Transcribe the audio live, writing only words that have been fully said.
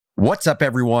What's up,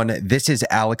 everyone? This is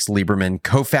Alex Lieberman,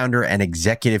 co-founder and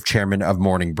executive chairman of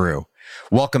Morning Brew.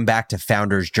 Welcome back to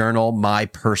Founders Journal, my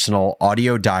personal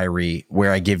audio diary,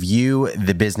 where I give you,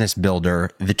 the business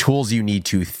builder, the tools you need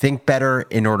to think better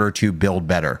in order to build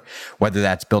better, whether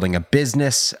that's building a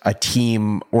business, a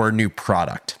team, or a new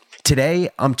product.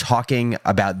 Today, I'm talking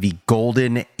about the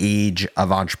golden age of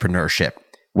entrepreneurship.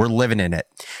 We're living in it.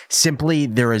 Simply,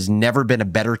 there has never been a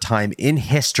better time in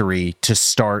history to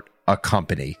start a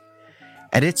company.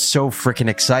 And it's so freaking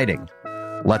exciting.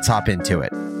 Let's hop into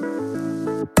it.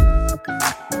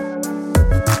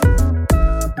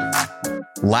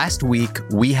 Last week,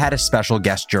 we had a special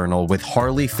guest journal with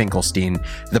Harley Finkelstein,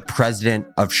 the president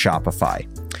of Shopify.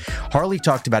 Harley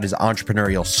talked about his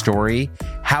entrepreneurial story,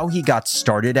 how he got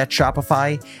started at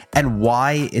Shopify, and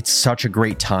why it's such a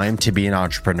great time to be an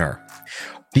entrepreneur.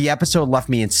 The episode left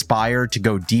me inspired to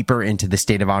go deeper into the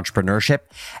state of entrepreneurship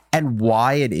and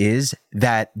why it is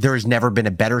that there has never been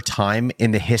a better time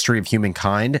in the history of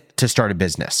humankind to start a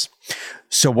business.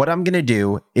 So what I'm going to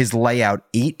do is lay out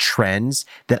 8 trends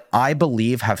that I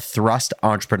believe have thrust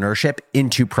entrepreneurship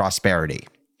into prosperity.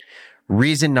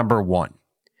 Reason number 1,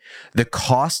 the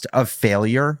cost of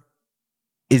failure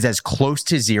is as close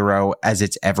to zero as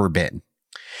it's ever been.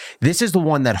 This is the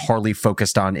one that Harley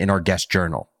focused on in our guest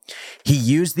journal. He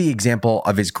used the example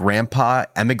of his grandpa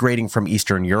emigrating from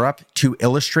Eastern Europe to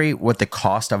illustrate what the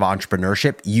cost of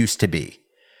entrepreneurship used to be.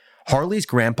 Harley's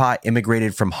grandpa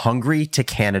immigrated from Hungary to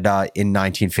Canada in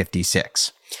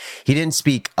 1956. He didn't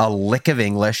speak a lick of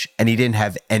English and he didn't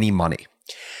have any money.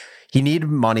 He needed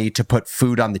money to put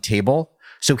food on the table,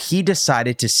 so he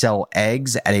decided to sell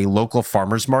eggs at a local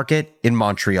farmer's market in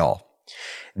Montreal.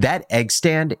 That egg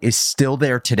stand is still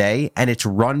there today and it's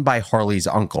run by Harley's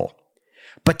uncle.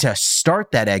 But to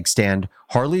start that egg stand,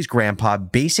 Harley's grandpa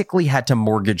basically had to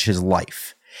mortgage his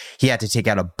life. He had to take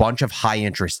out a bunch of high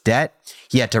interest debt.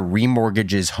 He had to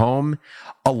remortgage his home.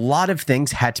 A lot of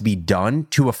things had to be done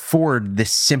to afford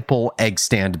this simple egg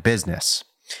stand business.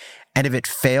 And if it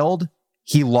failed,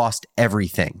 he lost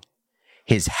everything.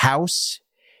 His house,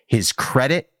 his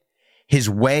credit, his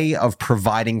way of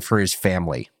providing for his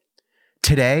family.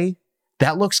 Today,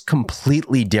 that looks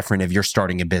completely different if you're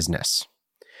starting a business.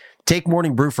 Take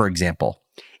Morning Brew, for example.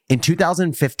 In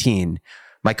 2015,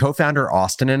 my co-founder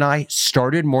Austin and I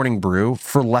started Morning Brew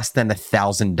for less than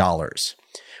 $1,000.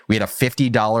 We had a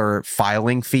 $50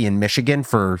 filing fee in Michigan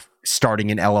for starting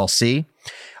an LLC,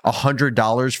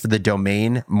 $100 for the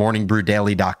domain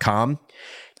morningbrewdaily.com,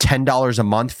 $10 a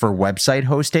month for website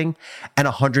hosting, and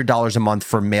 $100 a month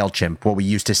for MailChimp, what we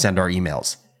use to send our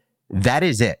emails. That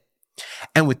is it.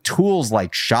 And with tools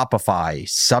like Shopify,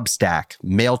 Substack,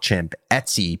 MailChimp,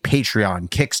 Etsy, Patreon,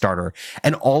 Kickstarter,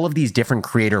 and all of these different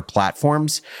creator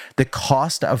platforms, the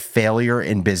cost of failure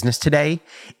in business today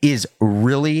is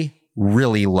really,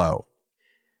 really low.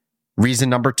 Reason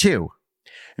number 2,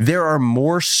 there are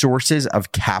more sources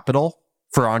of capital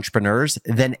for entrepreneurs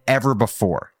than ever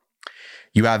before.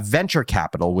 You have venture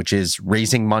capital, which is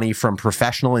raising money from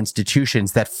professional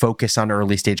institutions that focus on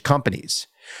early stage companies.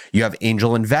 You have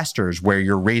angel investors, where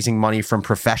you're raising money from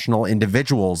professional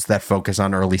individuals that focus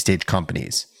on early stage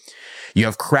companies. You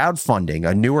have crowdfunding,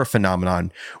 a newer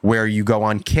phenomenon where you go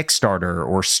on Kickstarter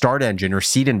or Start Engine or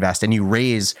Seed Invest and you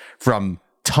raise from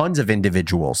tons of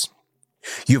individuals.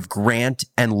 You have grant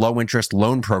and low interest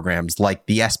loan programs like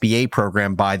the SBA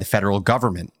program by the federal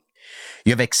government.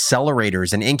 You have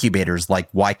accelerators and incubators like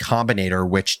Y Combinator,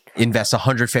 which invests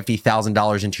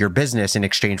 $150,000 into your business in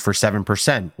exchange for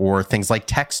 7%, or things like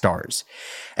Techstars.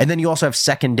 And then you also have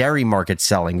secondary market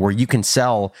selling, where you can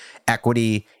sell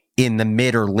equity in the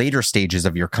mid or later stages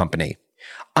of your company.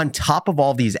 On top of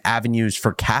all these avenues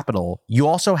for capital, you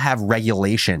also have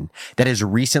regulation that has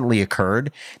recently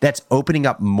occurred that's opening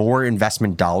up more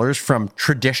investment dollars from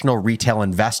traditional retail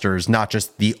investors, not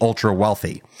just the ultra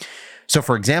wealthy. So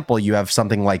for example, you have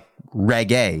something like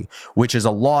Reg A, which is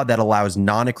a law that allows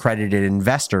non-accredited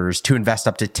investors to invest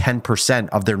up to 10%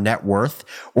 of their net worth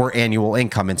or annual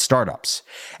income in startups.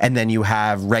 And then you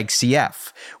have Reg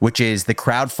CF, which is the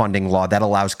crowdfunding law that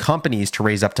allows companies to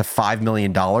raise up to $5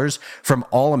 million from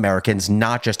all Americans,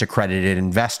 not just accredited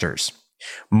investors.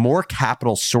 More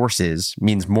capital sources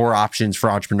means more options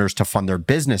for entrepreneurs to fund their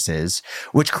businesses,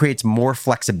 which creates more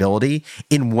flexibility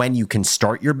in when you can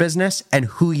start your business and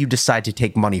who you decide to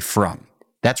take money from.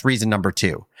 That's reason number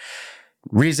 2.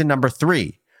 Reason number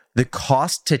 3, the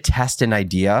cost to test an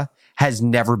idea has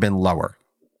never been lower.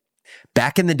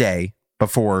 Back in the day,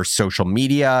 before social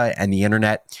media and the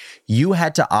internet, you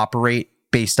had to operate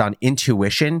based on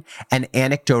intuition and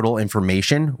anecdotal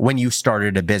information when you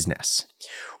started a business.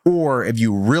 Or if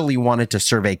you really wanted to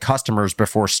survey customers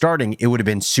before starting, it would have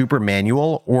been super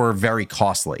manual or very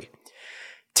costly.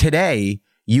 Today,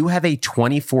 you have a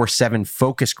 24/7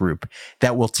 focus group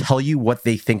that will tell you what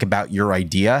they think about your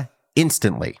idea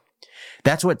instantly.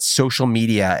 That's what social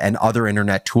media and other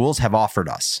internet tools have offered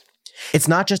us. It's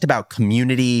not just about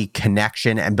community,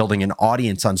 connection, and building an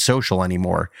audience on social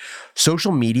anymore.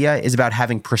 Social media is about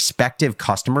having prospective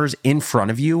customers in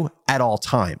front of you at all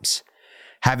times.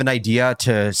 Have an idea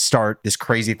to start this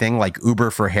crazy thing like Uber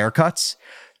for haircuts?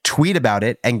 Tweet about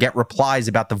it and get replies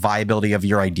about the viability of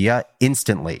your idea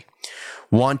instantly.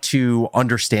 Want to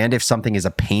understand if something is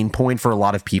a pain point for a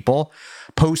lot of people?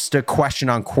 Post a question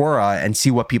on Quora and see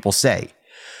what people say.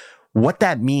 What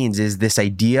that means is this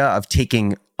idea of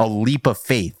taking a leap of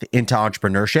faith into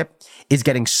entrepreneurship is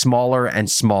getting smaller and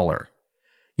smaller.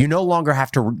 You no longer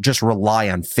have to just rely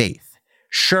on faith.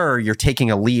 Sure, you're taking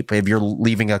a leap if you're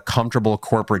leaving a comfortable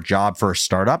corporate job for a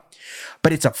startup,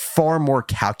 but it's a far more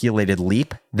calculated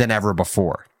leap than ever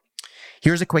before.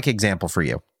 Here's a quick example for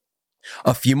you.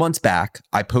 A few months back,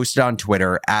 I posted on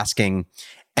Twitter asking,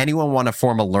 anyone want to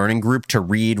form a learning group to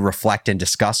read, reflect, and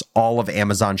discuss all of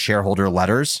Amazon's shareholder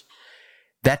letters?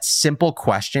 That simple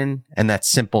question and that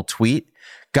simple tweet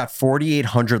got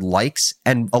 4,800 likes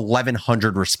and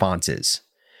 1,100 responses.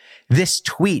 This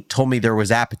tweet told me there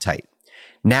was appetite.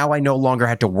 Now I no longer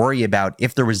had to worry about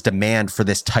if there was demand for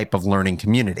this type of learning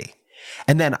community.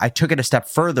 And then I took it a step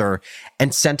further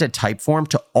and sent a type form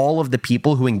to all of the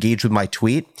people who engaged with my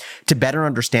tweet to better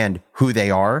understand who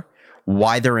they are,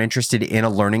 why they're interested in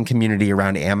a learning community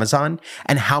around Amazon,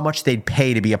 and how much they'd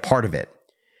pay to be a part of it.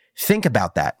 Think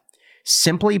about that.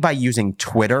 Simply by using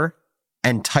Twitter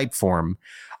and Typeform,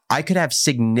 I could have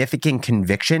significant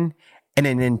conviction in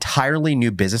an entirely new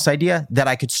business idea that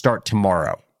I could start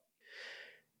tomorrow.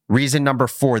 Reason number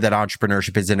 4 that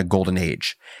entrepreneurship is in a golden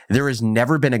age. There has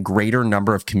never been a greater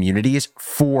number of communities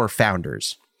for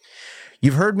founders.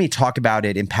 You've heard me talk about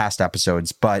it in past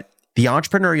episodes, but the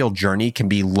entrepreneurial journey can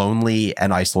be lonely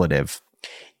and isolative,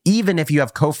 even if you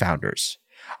have co-founders.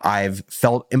 I've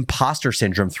felt imposter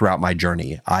syndrome throughout my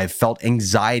journey. I've felt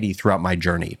anxiety throughout my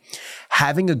journey.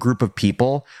 Having a group of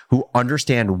people who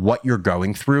understand what you're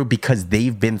going through because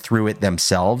they've been through it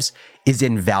themselves is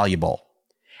invaluable.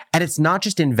 And it's not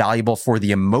just invaluable for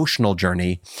the emotional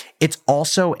journey, it's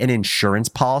also an insurance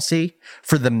policy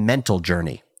for the mental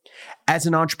journey. As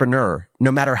an entrepreneur,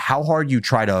 no matter how hard you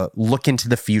try to look into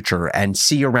the future and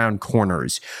see around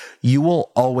corners, you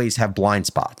will always have blind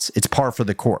spots. It's par for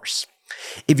the course.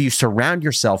 If you surround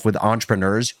yourself with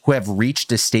entrepreneurs who have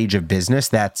reached a stage of business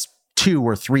that's 2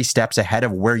 or 3 steps ahead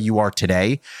of where you are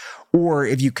today, or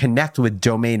if you connect with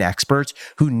domain experts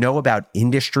who know about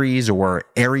industries or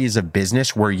areas of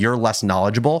business where you're less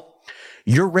knowledgeable,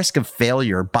 your risk of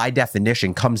failure by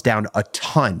definition comes down a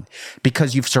ton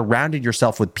because you've surrounded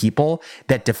yourself with people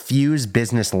that diffuse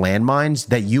business landmines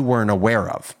that you weren't aware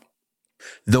of.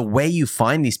 The way you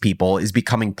find these people is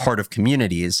becoming part of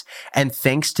communities, and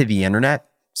thanks to the internet,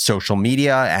 social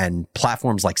media, and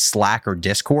platforms like Slack or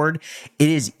Discord, it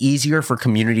is easier for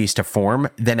communities to form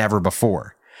than ever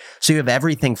before. So you have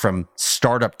everything from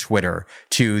startup Twitter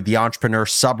to the entrepreneur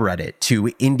subreddit to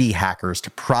indie hackers to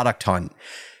Product Hunt.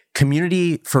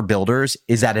 Community for builders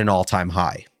is at an all-time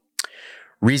high.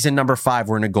 Reason number 5,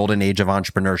 we're in a golden age of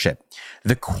entrepreneurship.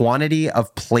 The quantity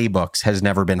of playbooks has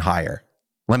never been higher.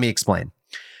 Let me explain.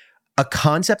 A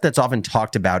concept that's often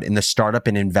talked about in the startup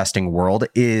and investing world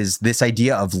is this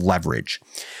idea of leverage.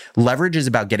 Leverage is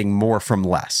about getting more from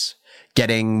less,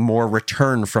 getting more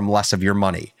return from less of your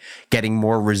money, getting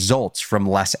more results from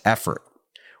less effort.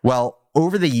 Well,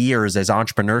 over the years, as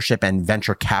entrepreneurship and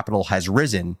venture capital has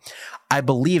risen, I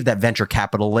believe that venture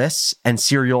capitalists and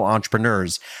serial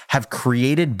entrepreneurs have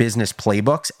created business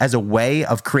playbooks as a way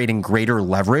of creating greater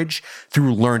leverage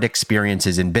through learned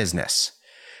experiences in business.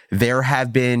 There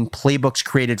have been playbooks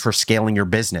created for scaling your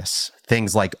business,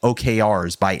 things like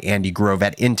OKRs by Andy Grove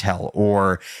at Intel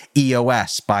or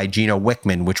EOS by Gino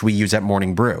Wickman, which we use at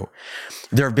Morning Brew.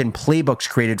 There have been playbooks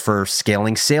created for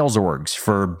scaling sales orgs,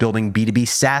 for building B2B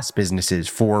SaaS businesses,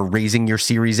 for raising your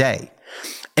Series A.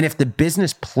 And if the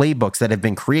business playbooks that have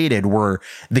been created were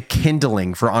the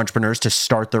kindling for entrepreneurs to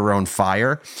start their own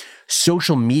fire,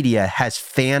 social media has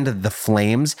fanned the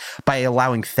flames by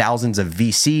allowing thousands of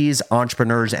VCs,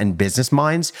 entrepreneurs, and business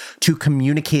minds to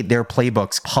communicate their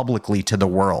playbooks publicly to the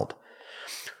world.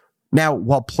 Now,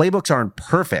 while playbooks aren't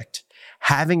perfect,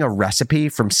 having a recipe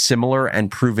from similar and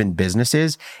proven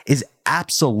businesses is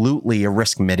absolutely a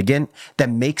risk mitigant that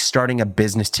makes starting a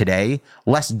business today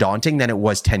less daunting than it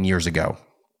was 10 years ago.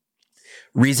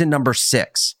 Reason number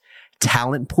 6,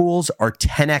 talent pools are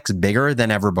 10x bigger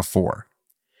than ever before.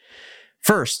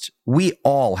 First, we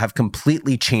all have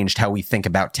completely changed how we think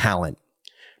about talent.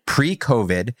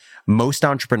 Pre-COVID, most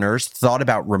entrepreneurs thought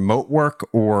about remote work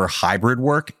or hybrid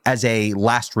work as a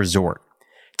last resort.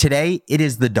 Today, it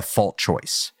is the default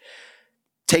choice.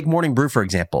 Take Morning Brew, for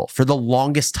example. For the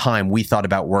longest time, we thought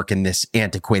about work in this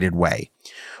antiquated way.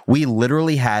 We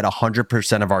literally had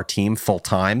 100% of our team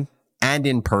full-time and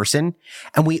in person,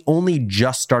 and we only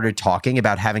just started talking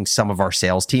about having some of our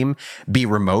sales team be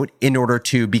remote in order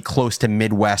to be close to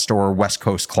Midwest or West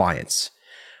Coast clients.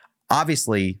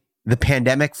 Obviously, the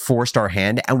pandemic forced our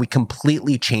hand, and we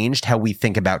completely changed how we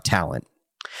think about talent.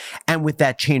 And with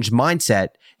that changed mindset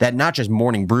that not just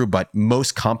Morning Brew, but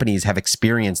most companies have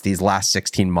experienced these last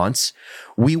 16 months,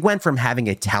 we went from having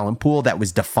a talent pool that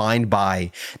was defined by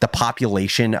the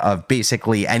population of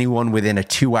basically anyone within a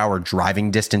 2-hour driving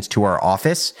distance to our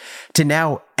office to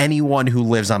now anyone who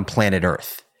lives on planet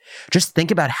Earth. Just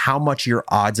think about how much your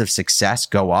odds of success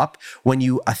go up when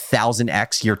you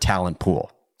 1,000x your talent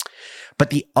pool. But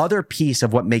the other piece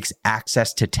of what makes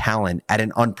access to talent at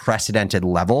an unprecedented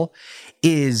level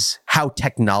is how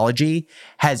technology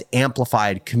has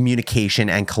amplified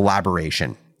communication and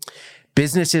collaboration.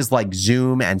 Businesses like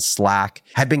Zoom and Slack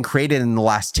have been created in the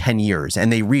last 10 years,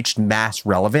 and they reached mass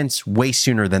relevance way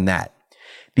sooner than that.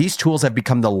 These tools have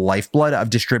become the lifeblood of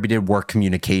distributed work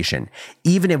communication.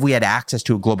 Even if we had access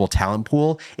to a global talent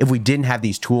pool, if we didn't have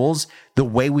these tools, the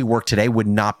way we work today would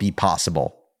not be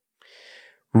possible.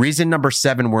 Reason number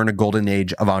 7, we're in a golden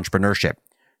age of entrepreneurship.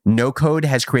 No-code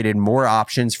has created more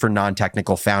options for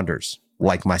non-technical founders,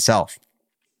 like myself.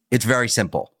 It's very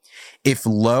simple. If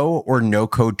low or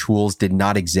no-code tools did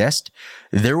not exist,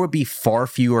 there would be far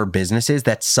fewer businesses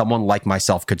that someone like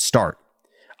myself could start.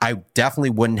 I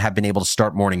definitely wouldn't have been able to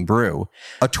start Morning Brew.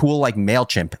 A tool like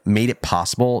MailChimp made it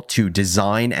possible to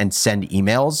design and send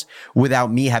emails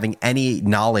without me having any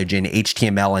knowledge in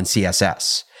HTML and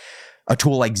CSS. A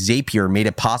tool like Zapier made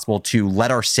it possible to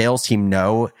let our sales team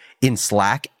know in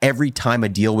Slack every time a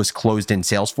deal was closed in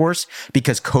Salesforce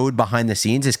because code behind the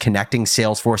scenes is connecting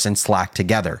Salesforce and Slack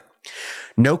together.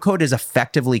 No-code is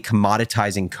effectively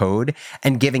commoditizing code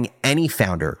and giving any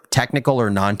founder, technical or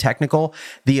non-technical,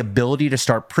 the ability to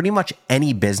start pretty much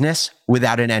any business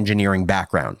without an engineering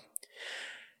background.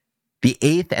 The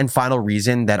 8th and final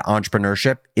reason that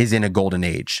entrepreneurship is in a golden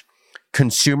age.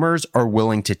 Consumers are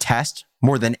willing to test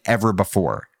more than ever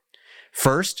before.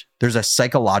 First, there's a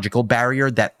psychological barrier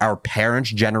that our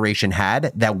parents' generation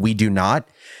had that we do not.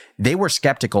 They were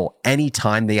skeptical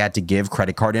anytime they had to give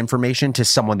credit card information to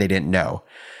someone they didn't know.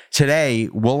 Today,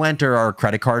 we'll enter our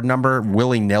credit card number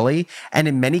willy-nilly, and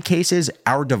in many cases,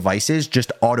 our devices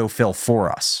just autofill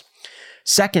for us.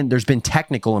 Second, there's been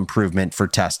technical improvement for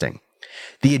testing.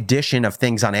 The addition of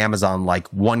things on Amazon like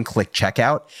one-click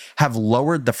checkout have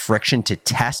lowered the friction to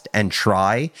test and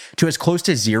try to as close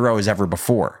to zero as ever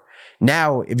before.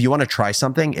 Now, if you want to try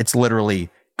something, it's literally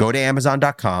go to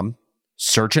Amazon.com,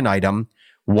 search an item,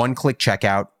 one-click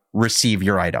checkout, receive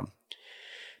your item.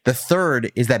 The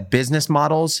third is that business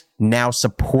models now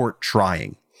support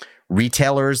trying.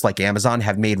 Retailers like Amazon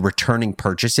have made returning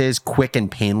purchases quick and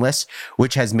painless,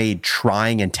 which has made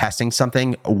trying and testing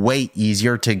something way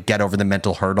easier to get over the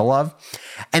mental hurdle of.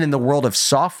 And in the world of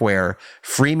software,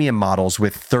 freemium models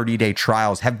with 30-day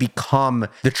trials have become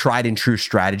the tried and true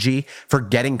strategy for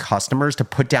getting customers to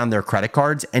put down their credit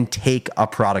cards and take a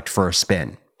product for a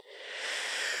spin.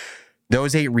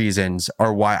 Those 8 reasons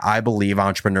are why I believe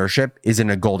entrepreneurship is in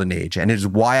a golden age, and it is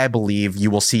why I believe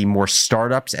you will see more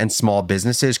startups and small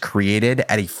businesses created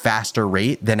at a faster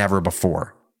rate than ever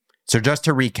before. So just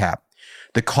to recap,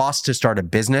 the cost to start a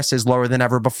business is lower than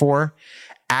ever before.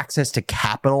 Access to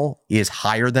capital is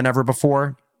higher than ever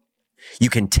before. You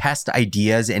can test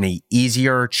ideas in an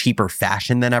easier, cheaper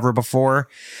fashion than ever before.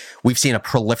 We've seen a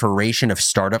proliferation of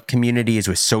startup communities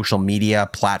with social media,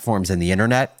 platforms, and the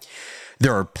internet.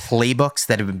 There are playbooks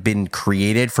that have been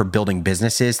created for building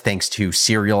businesses thanks to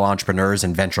serial entrepreneurs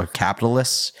and venture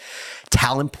capitalists.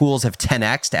 Talent pools have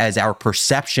 10x'd as our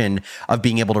perception of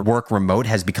being able to work remote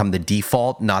has become the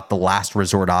default, not the last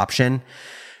resort option.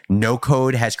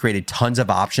 No-code has created tons of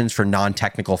options for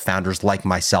non-technical founders like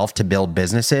myself to build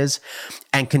businesses.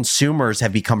 And consumers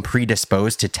have become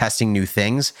predisposed to testing new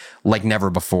things like never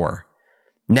before.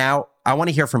 Now, I want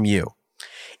to hear from you.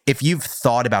 If you've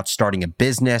thought about starting a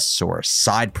business or a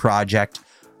side project,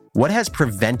 what has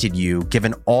prevented you,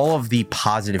 given all of the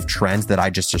positive trends that I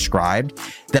just described,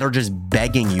 that are just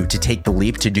begging you to take the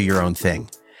leap to do your own thing?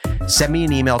 Send me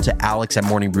an email to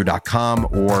alex@morningbrew.com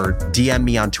or DM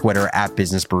me on Twitter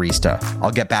 @businessbarista. I'll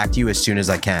get back to you as soon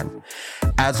as I can.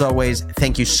 As always,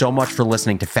 thank you so much for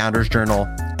listening to Founders Journal.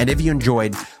 And if you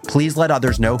enjoyed, please let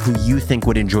others know who you think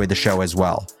would enjoy the show as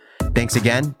well. Thanks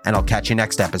again, and I'll catch you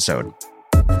next episode.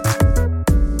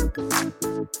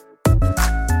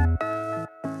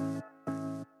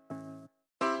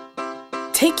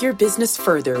 Take your business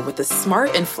further with the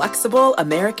smart and flexible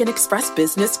American Express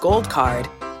Business Gold Card.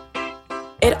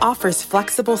 It offers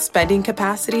flexible spending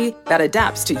capacity that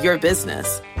adapts to your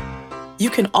business. You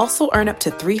can also earn up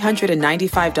to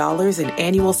 $395 in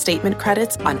annual statement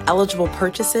credits on eligible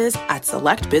purchases at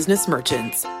select business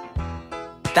merchants.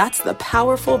 That's the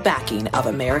powerful backing of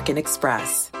American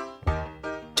Express.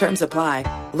 Terms apply.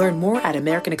 Learn more at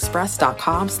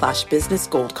americanexpress.com/business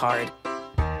gold card.